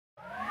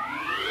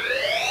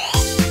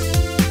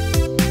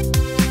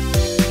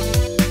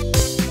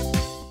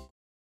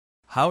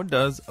How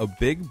does a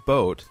big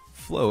boat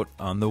float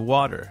on the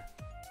water?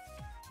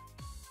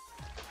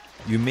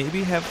 You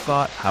maybe have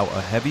thought how a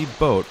heavy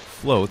boat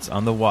floats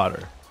on the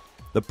water.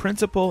 The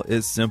principle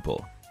is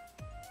simple.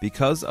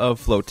 Because of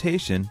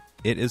flotation,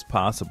 it is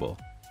possible.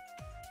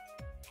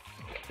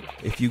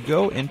 If you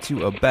go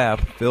into a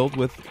bath filled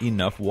with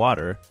enough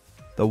water,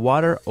 the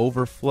water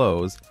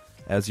overflows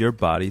as your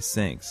body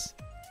sinks.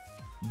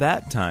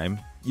 That time,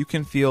 you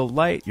can feel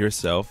light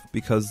yourself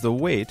because the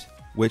weight,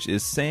 which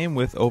is same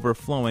with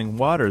overflowing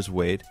water's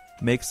weight,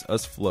 makes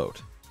us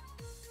float.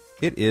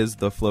 It is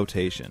the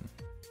flotation.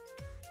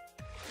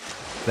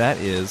 That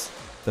is,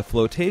 the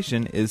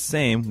flotation is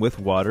same with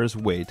water's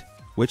weight,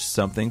 which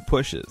something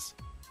pushes.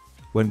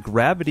 When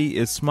gravity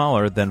is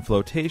smaller than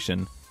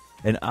flotation,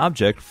 an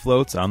object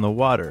floats on the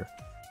water.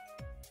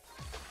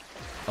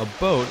 A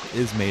boat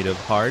is made of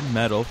hard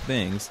metal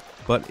things,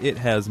 but it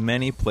has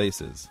many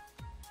places.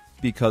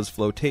 Because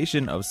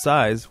flotation of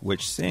size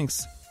which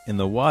sinks in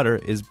the water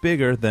is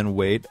bigger than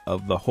weight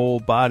of the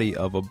whole body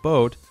of a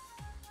boat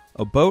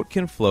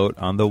can float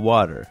on the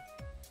water.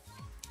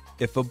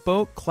 If a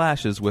boat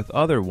clashes with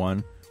other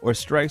one or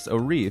strikes a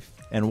reef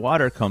and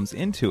water comes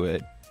into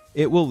it,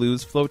 it will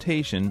lose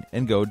flotation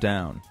and go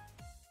down.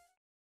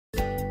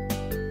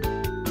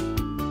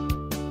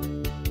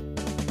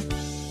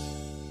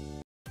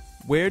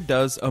 Where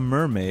does a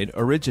mermaid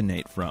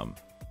originate from?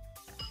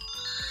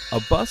 A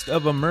bust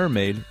of a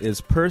mermaid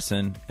is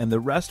person and the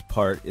rest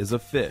part is a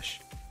fish.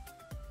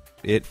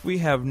 It we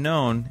have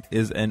known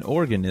is an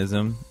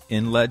organism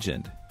in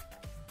legend.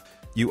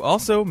 You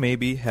also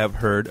maybe have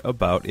heard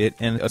about it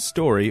in a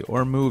story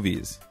or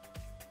movies.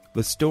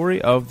 The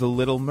story of the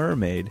Little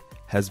Mermaid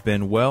has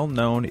been well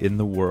known in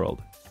the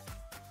world.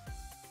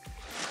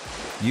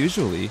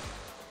 Usually,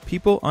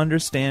 people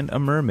understand a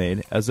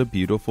mermaid as a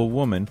beautiful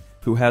woman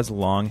who has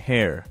long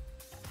hair.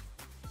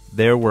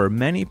 There were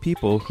many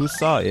people who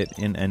saw it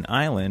in an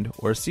island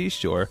or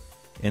seashore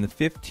in the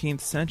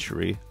 15th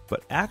century,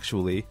 but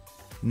actually,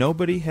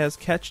 nobody has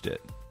catched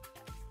it.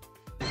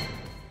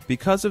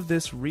 Because of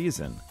this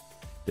reason,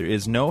 there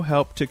is no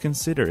help to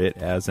consider it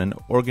as an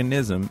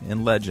organism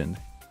in legend.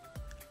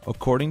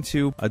 According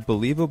to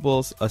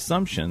unbelievable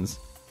assumptions,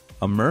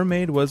 a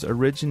mermaid was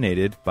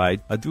originated by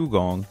a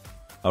dugong,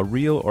 a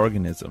real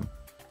organism.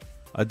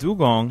 A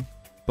dugong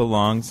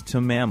belongs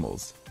to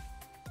mammals.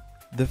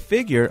 The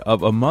figure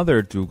of a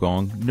mother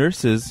dugong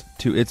nurses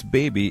to its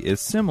baby is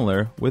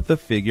similar with the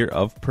figure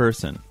of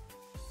person.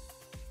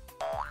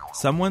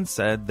 Someone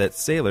said that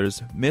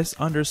sailors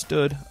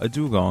misunderstood a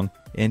dugong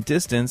in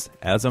distance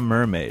as a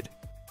mermaid.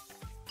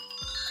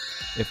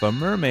 If a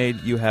mermaid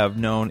you have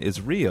known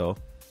is real,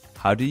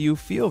 how do you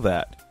feel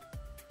that?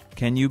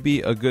 Can you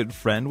be a good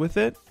friend with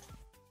it?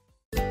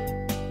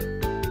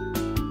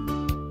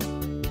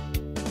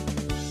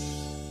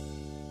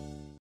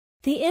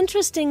 The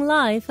Interesting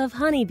Life of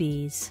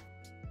Honeybees.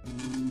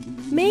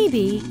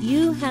 Maybe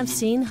you have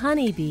seen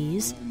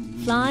honeybees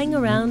flying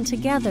around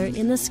together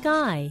in the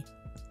sky.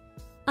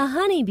 A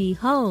honeybee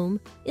home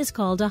is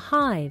called a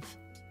hive.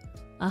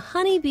 A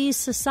honeybee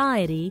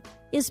society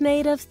is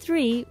made of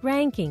 3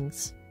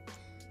 rankings.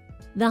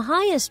 The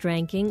highest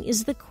ranking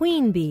is the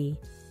queen bee.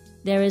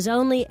 There is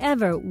only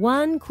ever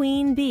 1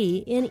 queen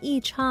bee in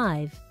each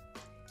hive.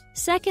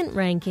 Second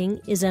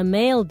ranking is a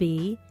male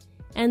bee,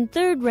 and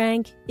third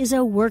rank is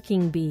a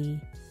working bee.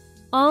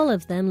 All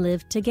of them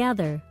live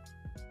together.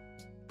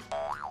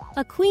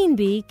 A queen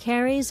bee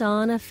carries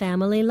on a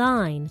family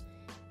line.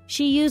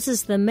 She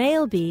uses the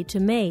male bee to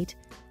mate,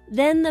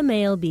 then the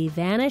male bee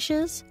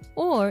vanishes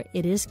or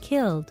it is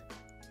killed.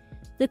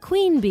 The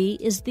queen bee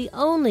is the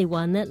only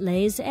one that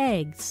lays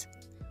eggs.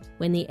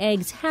 When the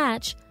eggs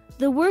hatch,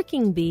 the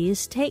working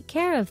bees take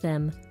care of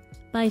them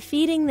by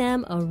feeding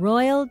them a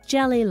royal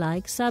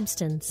jelly-like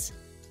substance.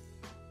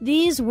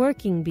 These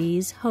working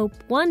bees hope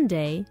one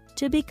day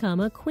to become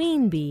a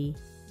queen bee.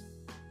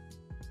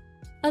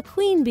 A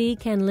queen bee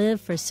can live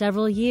for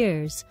several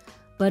years,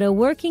 but a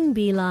working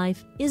bee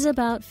life is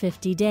about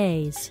 50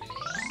 days.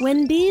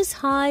 When bees'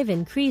 hive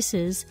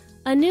increases,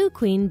 a new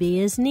queen bee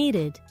is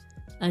needed.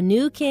 A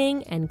new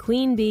king and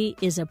queen bee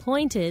is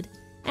appointed,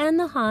 and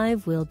the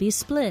hive will be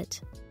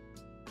split.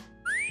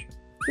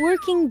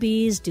 Working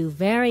bees do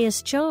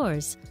various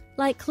chores,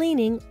 like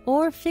cleaning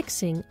or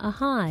fixing a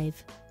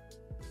hive.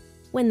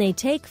 When they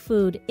take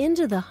food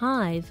into the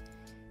hive,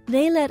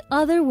 they let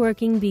other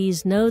working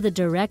bees know the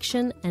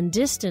direction and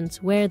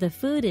distance where the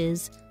food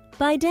is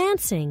by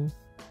dancing.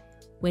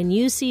 When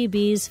you see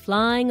bees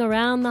flying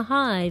around the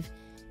hive,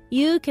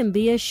 you can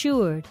be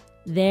assured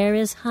there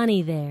is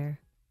honey there.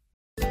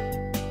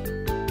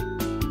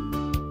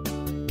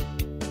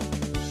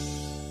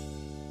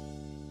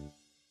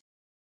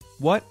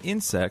 What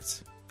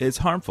insects is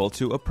harmful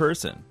to a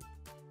person?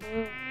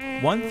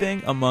 One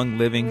thing among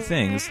living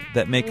things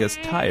that make us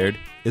tired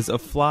is a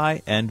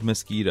fly and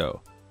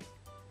mosquito.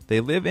 They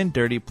live in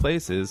dirty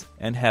places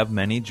and have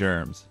many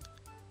germs.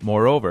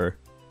 Moreover,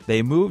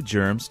 they move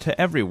germs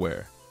to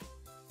everywhere.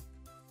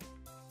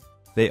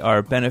 They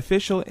are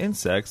beneficial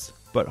insects,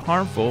 but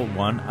harmful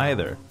one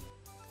either.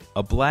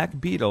 A black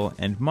beetle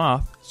and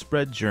moth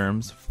spread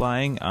germs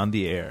flying on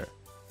the air.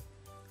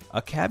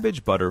 A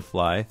cabbage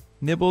butterfly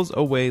nibbles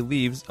away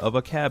leaves of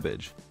a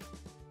cabbage.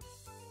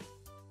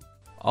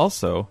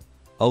 Also,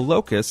 a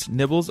locust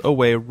nibbles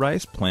away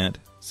rice plant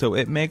so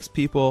it makes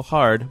people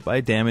hard by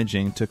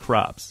damaging to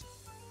crops.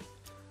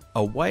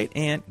 A white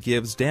ant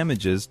gives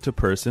damages to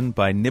person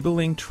by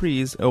nibbling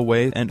trees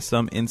away and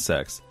some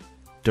insects.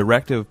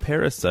 Directive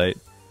parasite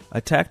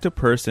attack to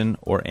person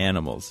or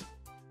animals.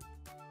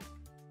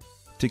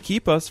 To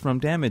keep us from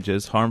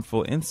damages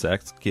harmful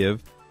insects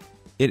give,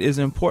 it is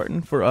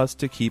important for us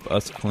to keep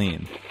us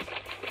clean.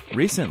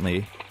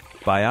 Recently,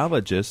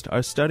 biologists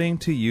are studying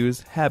to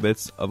use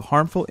habits of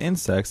harmful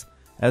insects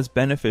as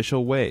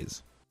beneficial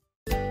ways.